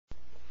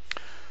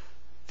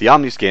The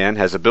OmniScan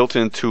has a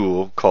built-in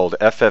tool called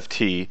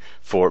FFT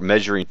for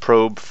measuring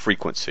probe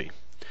frequency.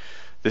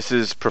 This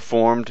is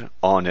performed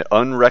on an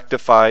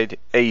unrectified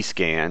A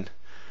scan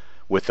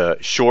with a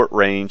short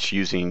range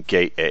using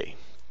gate A.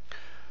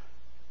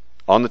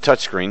 On the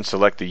touchscreen,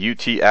 select the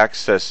UT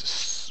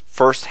axis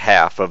first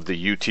half of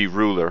the UT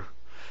ruler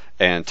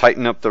and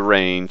tighten up the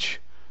range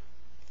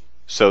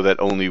so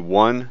that only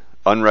one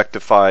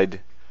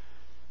unrectified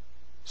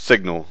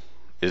signal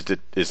is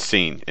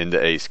seen in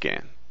the A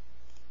scan.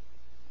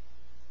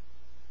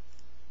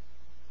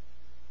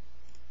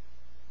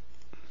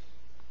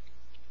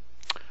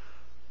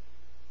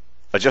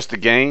 Adjust the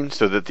gain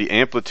so that the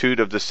amplitude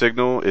of the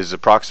signal is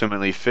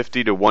approximately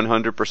 50 to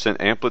 100%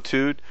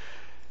 amplitude.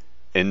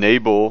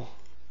 Enable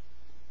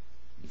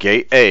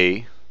gate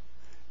A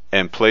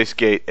and place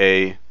gate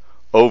A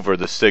over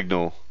the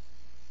signal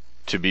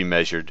to be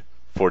measured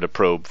for the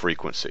probe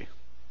frequency.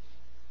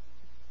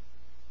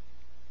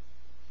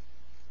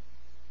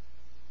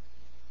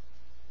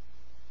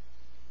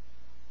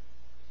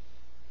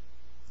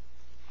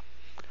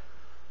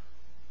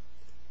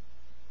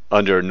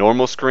 Under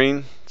Normal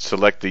Screen,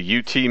 select the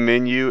UT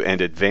menu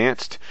and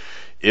Advanced.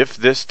 If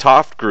this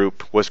TOFD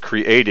group was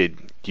created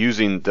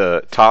using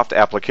the TOFD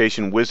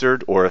application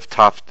wizard, or if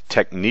TOFD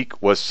technique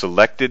was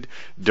selected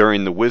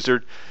during the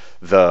wizard,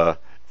 the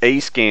A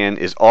scan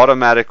is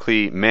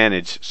automatically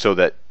managed so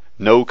that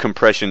no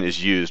compression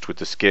is used with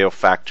the scale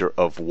factor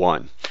of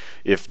 1.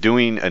 If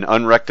doing an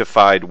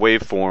unrectified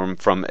waveform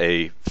from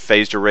a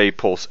phased array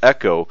pulse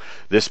echo,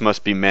 this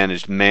must be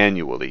managed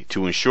manually.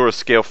 To ensure a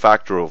scale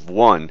factor of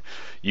 1,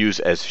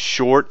 use as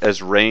short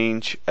as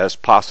range as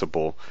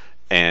possible,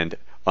 and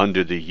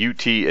under the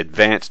UT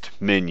Advanced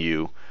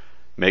menu,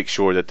 make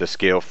sure that the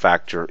scale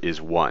factor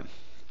is 1.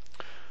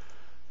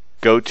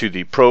 Go to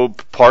the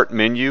Probe Part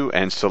menu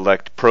and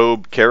select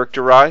Probe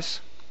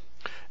Characterize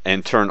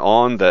and turn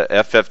on the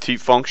FFT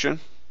function.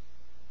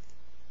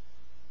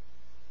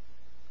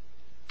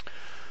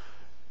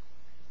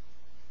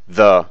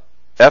 The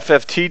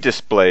FFT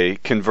display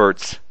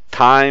converts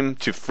time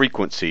to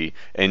frequency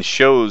and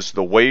shows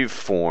the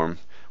waveform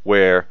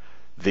where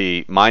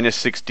the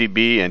 -6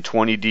 dB and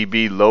 20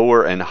 dB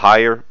lower and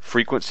higher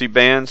frequency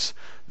bands,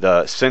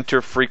 the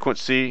center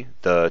frequency,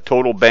 the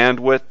total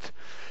bandwidth,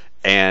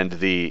 and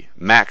the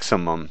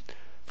maximum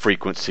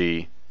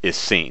frequency is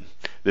seen.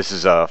 This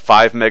is a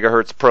 5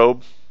 megahertz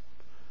probe,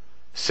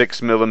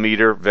 6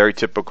 millimeter, very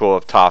typical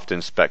of TOFD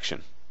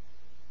inspection.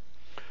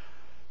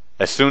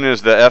 As soon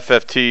as the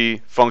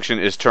FFT function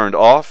is turned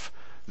off,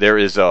 there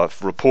is a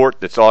report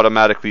that's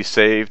automatically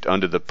saved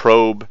under the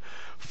probe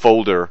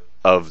folder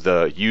of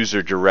the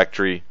user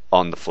directory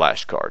on the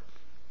flash card.